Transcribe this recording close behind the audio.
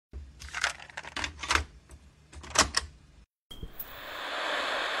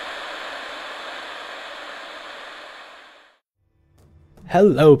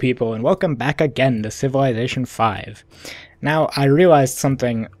Hello people, and welcome back again to Civilization 5. Now, I realized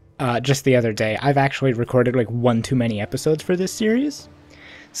something just the other day. I've actually recorded like one too many episodes for this series.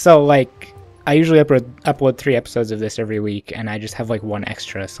 So like, I usually upload 3 episodes of this every week, and I just have like one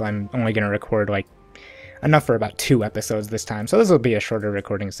extra, so I'm only going to record like enough for about 2 episodes this time. So this will be a shorter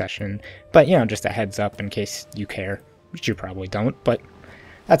recording session, but you know, just a heads up in case you care, which you probably don't, but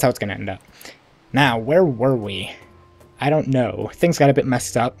that's how it's going to end up. Now, where were we? I don't know. Things got a bit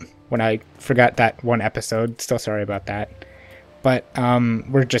messed up when I forgot that one episode. Still sorry about that. But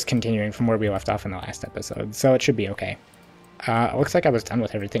we're just continuing from where we left off in the last episode, so it should be okay. It looks like I was done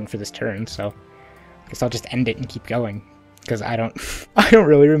with everything for this turn, so I guess I'll just end it and keep going, because I don't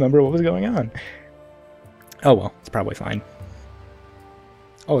really remember what was going on. Oh well, it's probably fine.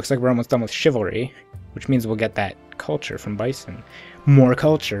 Oh, looks like we're almost done with chivalry, which means we'll get that culture from Bison. More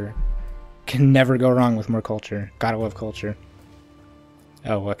culture. Can never go wrong with more culture. Gotta love culture.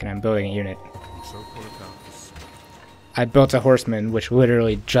 Oh, look, and I'm building a unit. I built a horseman, which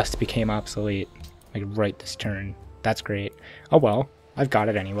literally just became obsolete. Like, right this turn. That's great. Oh well, I've got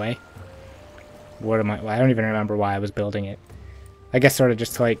it anyway. What am I don't even remember why I was building it. I guess sort of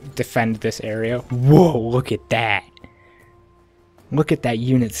just to, like, defend this area. Whoa, look at that! Look at that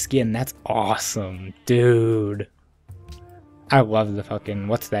unit skin. That's awesome, dude. I love the fucking,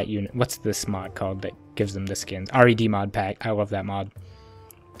 what's that unit, what's this mod called that gives them the skins? RED mod pack, I love that mod.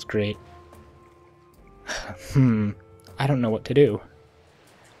 It's great. I don't know what to do.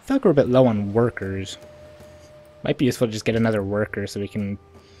 I feel like we're a bit low on workers. Might be useful to just get another worker so we can,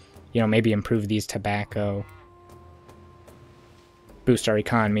 you know, maybe improve these tobacco. Boost our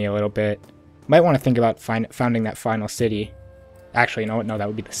economy a little bit. Might want to think about founding that final city. Actually, you know what, no, that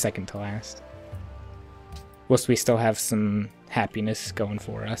would be the second to last. Whilst we still have some happiness going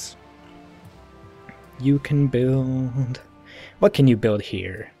for us. You can build... What can you build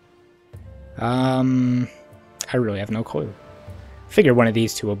here? I really have no clue. Figure one of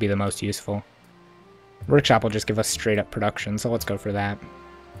these two will be the most useful. Workshop will just give us straight up production, so let's go for that.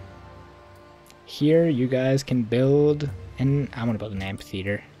 Here, you guys can build... And I want to build an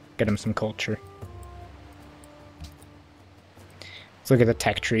amphitheater. Get them some culture. Let's look at the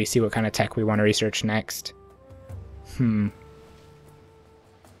tech tree, see what kind of tech we want to research next.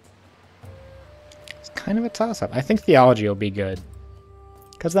 It's kind of a toss-up. I think theology will be good.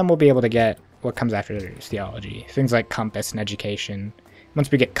 Because then we'll be able to get what comes after theology. Things like compass and education. Once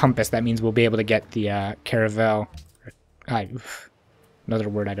we get compass, that means we'll be able to get the caravel. Another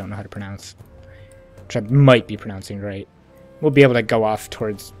word I don't know how to pronounce. Which I might be pronouncing right. We'll be able to go off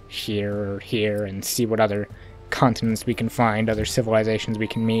towards here or here and see what other continents we can find, other civilizations we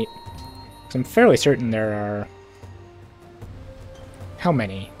can meet. So I'm fairly certain there are... How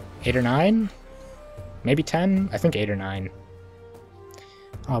many? 8 or 9? Maybe 10? I think 8 or 9.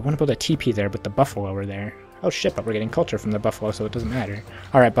 Oh, I want to build a TP there, but the buffalo over there. Oh shit, but we're getting culture from the buffalo, so it doesn't matter.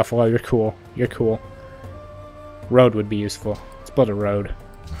 Alright, buffalo, you're cool. You're cool. Road would be useful. Let's build a road.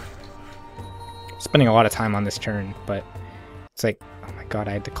 Spending a lot of time on this turn, but it's like, oh my god,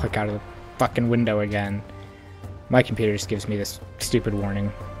 I had to click out of the fucking window again. My computer just gives me this stupid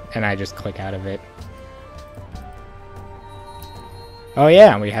warning, and I just click out of it. Oh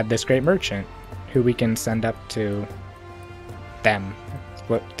yeah, we had this great merchant, who we can send up to them. That's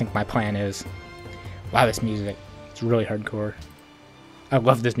what I think my plan is. Wow, this music. It's really hardcore. I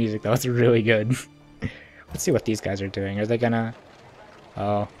love this music though, it's really good. Let's see what these guys are doing. Are they gonna...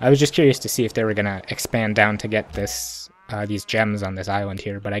 Oh, I was just curious to see if they were gonna expand down to get this, these gems on this island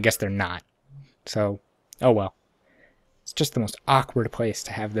here, but I guess they're not. So, oh well. It's just the most awkward place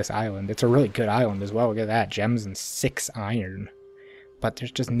to have this island. It's a really good island as well, look at that. Gems and 6 iron. But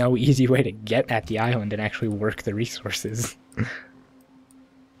there's just no easy way to get at the island and actually work the resources.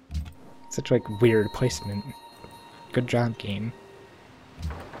 Such like weird placement. Good job, game. I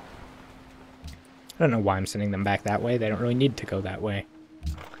don't know why I'm sending them back that way. They don't really need to go that way.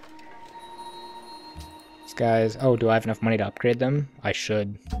 These guys... Oh, do I have enough money to upgrade them? I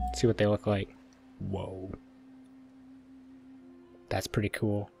should. Let's see what they look like. Whoa. That's pretty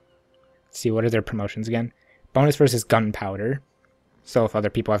cool. Let's see, what are their promotions again? Bonus versus gunpowder. So if other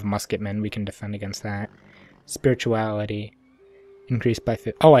people have musketmen, we can defend against that. Spirituality. Increased by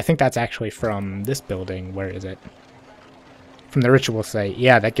 50. Oh, I think that's actually from this building. Where is it? From the ritual site.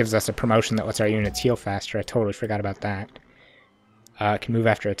 Yeah, that gives us a promotion that lets our units heal faster. I totally forgot about that. Can move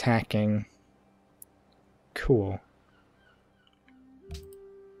after attacking. Cool.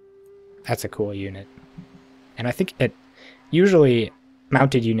 That's a cool unit. And I think it... Usually,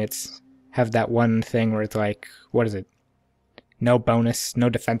 mounted units have that one thing where it's like... What is it? No bonus, no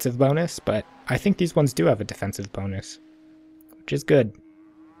defensive bonus, but I think these ones do have a defensive bonus, which is good.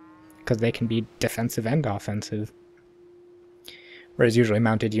 because they can be defensive and offensive. Whereas usually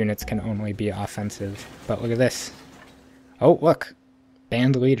mounted units can only be offensive. But look at this. Oh, look!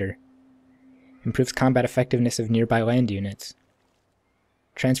 Band leader. Improves combat effectiveness of nearby land units.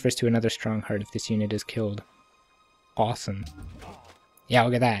 Transfers to another stronghold if this unit is killed. Awesome. Yeah,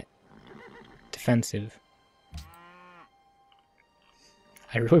 look at that. Defensive.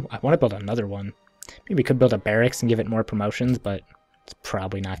 I want to build another one. Maybe we could build a barracks and give it more promotions, but it's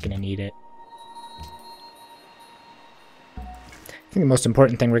probably not going to need it. I think the most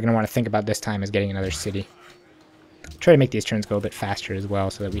important thing we're going to want to think about this time is getting another city. Try to make these turns go a bit faster as well,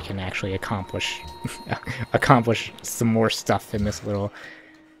 so that we can actually accomplish some more stuff in this little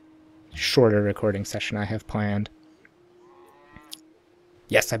shorter recording session I have planned.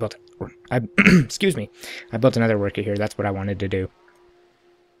 Yes, I built it. Excuse me. I built another worker here. That's what I wanted to do.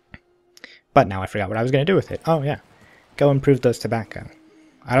 But now I forgot what I was going to do with it. Oh, yeah. Go improve those tobacco.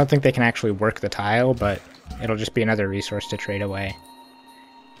 I don't think they can actually work the tile, but it'll just be another resource to trade away.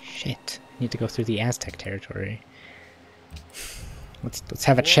 Shit. I need to go through the Aztec territory. Let's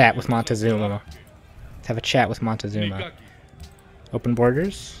have a chat with Montezuma. Let's have a chat with Montezuma. Open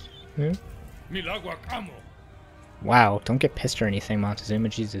borders? Hmm? Wow, don't get pissed or anything, Montezuma.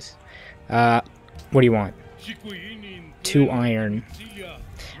 Jesus. What do you want? 2 iron.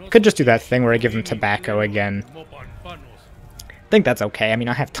 Could just do that thing where I give him tobacco again. I think that's okay. I mean,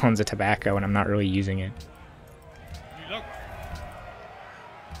 I have tons of tobacco and I'm not really using it.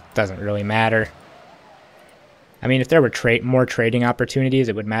 Doesn't really matter. I mean, if there were more trading opportunities,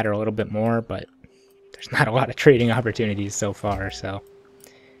 it would matter a little bit more, but there's not a lot of trading opportunities so far, so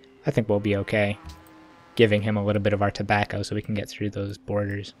I think we'll be okay. Giving him a little bit of our tobacco so we can get through those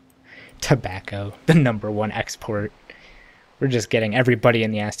borders. Tobacco, the #1 export. We're just getting everybody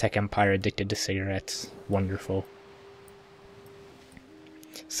in the Aztec Empire addicted to cigarettes. Wonderful.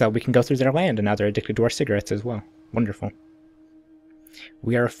 So we can go through their land, and now they're addicted to our cigarettes as well. Wonderful.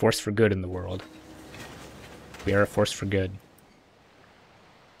 We are a force for good in the world. We are a force for good.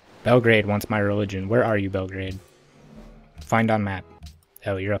 Belgrade wants my religion. Where are you, Belgrade? Find on map.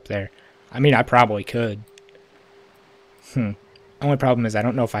 Oh, you're up there. I mean, I probably could. Only problem is I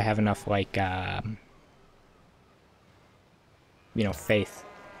don't know if I have enough, like, you know, faith.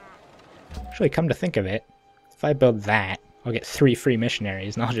 Actually, come to think of it, if I build that, I'll get 3 free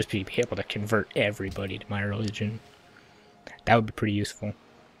missionaries, and I'll just be able to convert everybody to my religion. That would be pretty useful.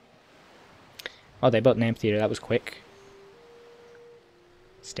 Oh, they built an amphitheater. That was quick.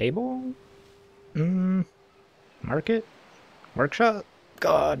 Stable? Market? Workshop?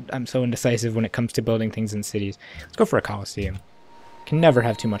 God, I'm so indecisive when it comes to building things in cities. Let's go for a coliseum. Can never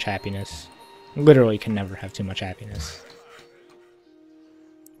have too much happiness. Literally can never have too much happiness.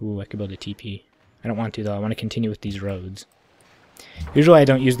 Ooh, I could build a TP. I don't want to, though. I want to continue with these roads. Usually I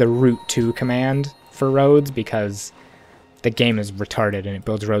don't use the route to command for roads because the game is retarded and it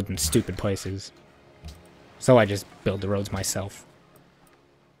builds roads in stupid places. So I just build the roads myself.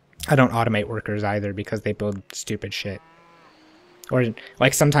 I don't automate workers either because they build stupid shit. Or,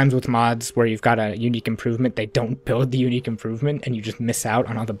 like, sometimes with mods where you've got a unique improvement, they don't build the unique improvement and you just miss out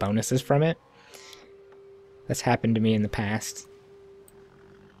on all the bonuses from it. That's happened to me in the past.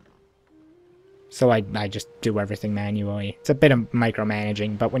 So I just do everything manually. It's a bit of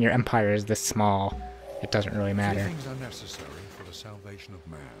micromanaging, but when your empire is this small, it doesn't really matter. Things are necessary for the salvation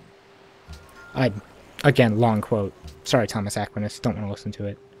of man. Again, long quote. Sorry, Thomas Aquinas, don't want to listen to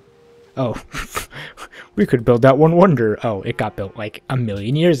it. Oh, we could build that one wonder. Oh, it got built like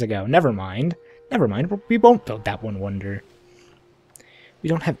 1,000,000 years ago. Never mind. Never mind, we won't build that one wonder. We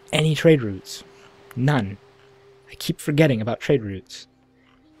don't have any trade routes. None. I keep forgetting about trade routes.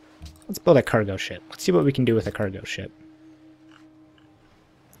 Let's build a cargo ship. Let's see what we can do with a cargo ship.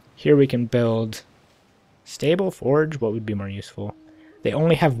 Here we can build stable, forge. What would be more useful? They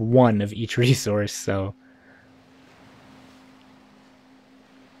only have 1 of each resource, so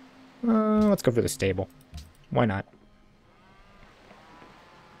let's go for the stable. Why not?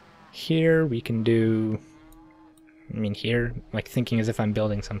 Here we can do... I mean, here, like thinking as if I'm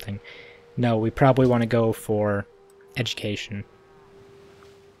building something. No, we probably want to go for education.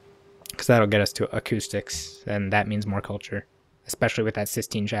 Because that'll get us to acoustics, and that means more culture. Especially with that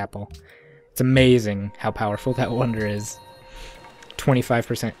Sistine Chapel. It's amazing how powerful that wonder is.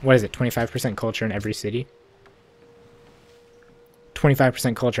 25%, what is it, 25% culture in every city?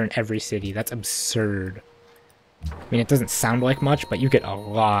 25% culture in every city, that's absurd. I mean, it doesn't sound like much, but you get a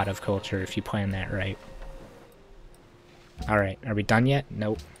lot of culture if you plan that right. Alright, are we done yet?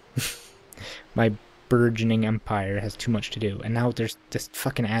 Nope. My burgeoning empire has too much to do, and now there's this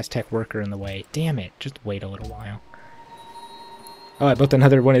fucking Aztec worker in the way. Damn it, just wait a little while. Oh, I built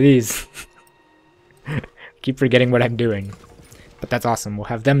another one of these. Keep forgetting what I'm doing. But that's awesome. We'll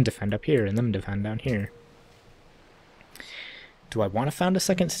have them defend up here and them defend down here. Do I want to found a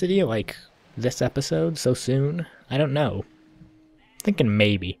second city like this episode so soon? I don't know. I'm thinking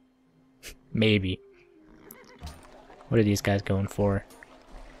maybe. Maybe. What are these guys going for?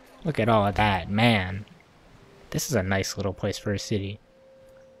 Look at all of that, man. This is a nice little place for a city.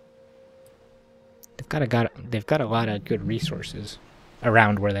 They've got a lot of good resources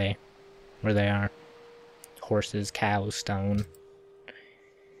around where they are. Horses, cows, stone.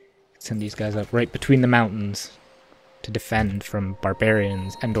 Send these guys up right between the mountains to defend from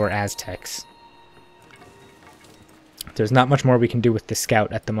barbarians and/or Aztecs. There's not much more we can do with the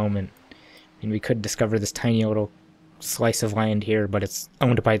scout at the moment. I mean, we could discover this tiny little slice of land here, but it's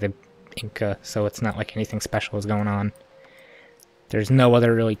owned by the Inca, so it's not like anything special is going on. There's no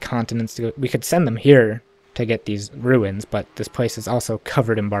other really continents to go. We could send them here to get these ruins, but this place is also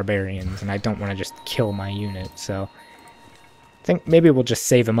covered in barbarians, and I don't want to just kill my unit, so I think maybe we'll just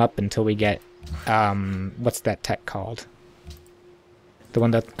save them up until we get, what's that tech called? The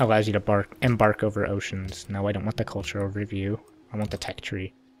one that allows you to embark over oceans. No, I don't want the culture overview. I want the tech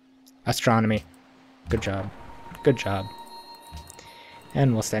tree. Astronomy. Good job. Good job.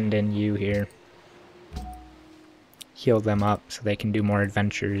 And we'll send in you here. Heal them up so they can do more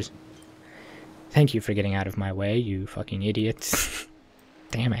adventures. Thank you for getting out of my way, you fucking idiots.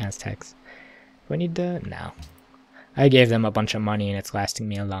 Damn Aztecs. Do I need to? No. I gave them a bunch of money and it's lasting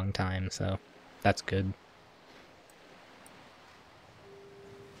me a long time, so that's good.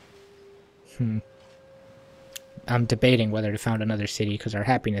 I'm debating whether to found another city because our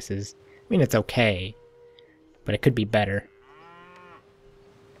happiness is... I mean, it's okay, but it could be better.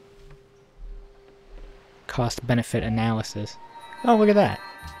 Cost-benefit analysis. Oh, look at that.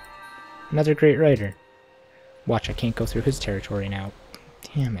 Another great writer. Watch, I can't go through his territory now.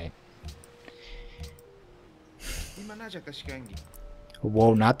 Damn it.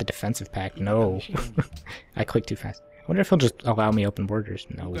 Whoa, not the defensive pact. No. I clicked too fast. I wonder if he'll just allow me open borders.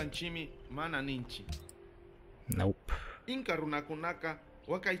 No. Nope.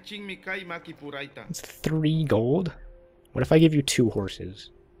 It's 3 gold? What if I give you 2 horses?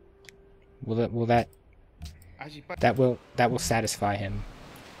 That will satisfy him.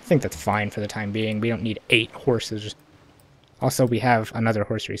 I think that's fine for the time being. We don't need 8 horses. Also, we have another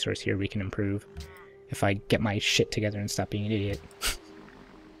horse resource here we can improve if I get my shit together and stop being an idiot.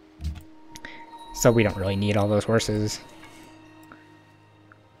 So we don't really need all those horses.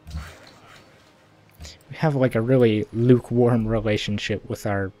 We have like a really lukewarm relationship with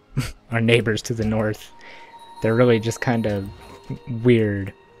our neighbors to the north. They're really just kind of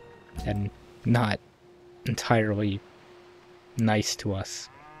weird and not entirely nice to us.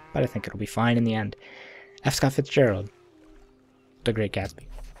 But I think it'll be fine in the end. F. Scott Fitzgerald. The Great Gatsby.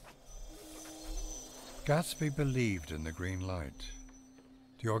 Gatsby believed in the green light,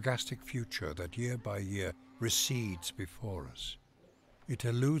 the orgastic future that year by year recedes before us. It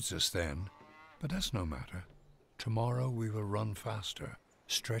eludes us then, but that's no matter. Tomorrow we will run faster,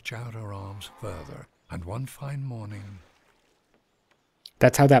 stretch out our arms further, and one fine morning...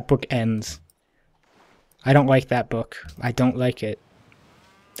 That's how that book ends. I don't like that book. I don't like it.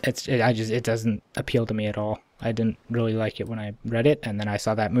 It doesn't appeal to me at all. I didn't really like it when I read it, and then I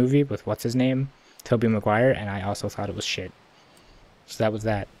saw that movie with what's his name, Tobey Maguire, and I also thought it was shit. So that was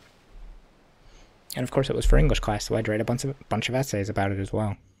that. And of course it was for English class, so I'd write a bunch of essays about it as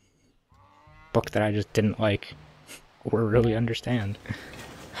well. Book that I just didn't like or really understand.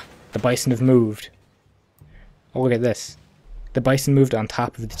 The bison have moved. Oh, look at this. The bison moved on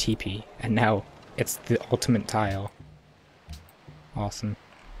top of the teepee, and now it's the ultimate tile. Awesome.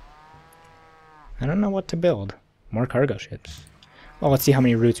 I don't know what to build. More cargo ships. Well, let's see how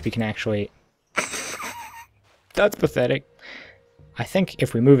many routes we can actually... That's pathetic. I think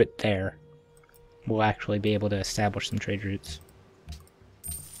if we move it there, we'll actually be able to establish some trade routes.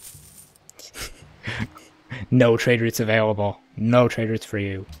 No trade routes available. No trade routes for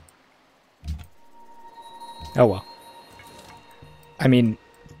you. Oh well. I mean,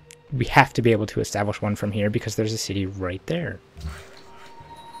 we have to be able to establish one from here because there's a city right there.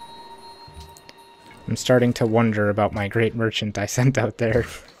 I'm starting to wonder about my great merchant I sent out there.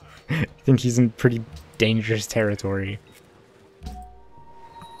 I think he's in pretty dangerous territory.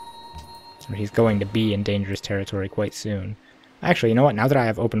 So he's going to be in dangerous territory quite soon. Actually, you know what? Now that I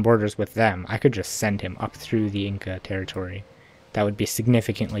have open borders with them, I could just send him up through the Inca territory. That would be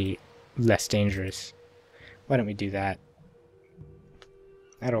significantly less dangerous. Why don't we do that?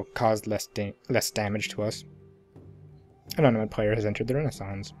 That'll cause less damage to us. An unknown player has entered the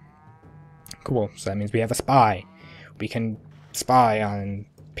Renaissance. Cool, so that means we have a spy. We can spy on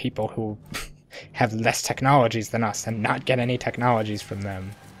people who have less technologies than us and not get any technologies from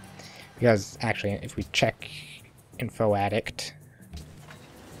them. Because, actually, if we check Info Addict,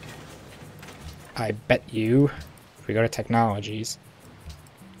 I bet you, if we go to technologies,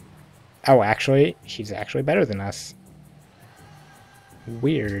 oh, actually, he's actually better than us.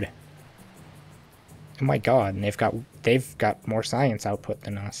 Weird. Oh my god, and they've got more science output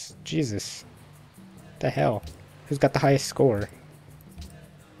than us. Jesus. The hell? Who's got the highest score?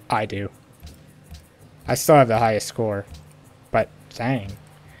 I do. I still have the highest score, but dang.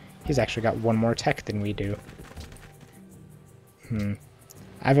 He's actually got one more tech than we do. This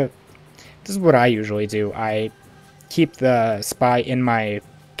is what I usually do. I keep the spy in my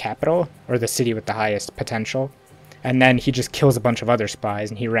capital, or the city with the highest potential, and then he just kills a bunch of other spies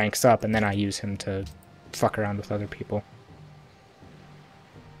and he ranks up, and then I use him to fuck around with other people.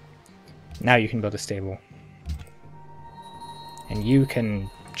 Now you can build a stable. And you can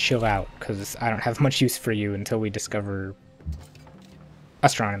chill out, because I don't have much use for you until we discover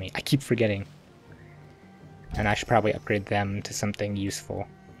astronomy. I keep forgetting. And I should probably upgrade them to something useful.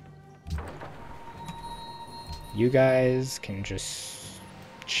 You guys can just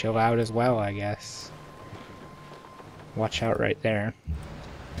chill out as well, I guess. Watch out right there.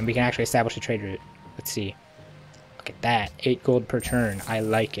 And we can actually establish a trade route. Let's see. Look at that. 8 gold per turn. I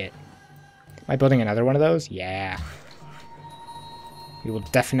like it. Am I building another one of those? Yeah. We will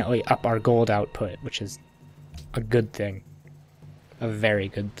definitely up our gold output, which is a good thing. A very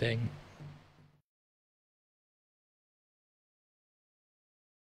good thing.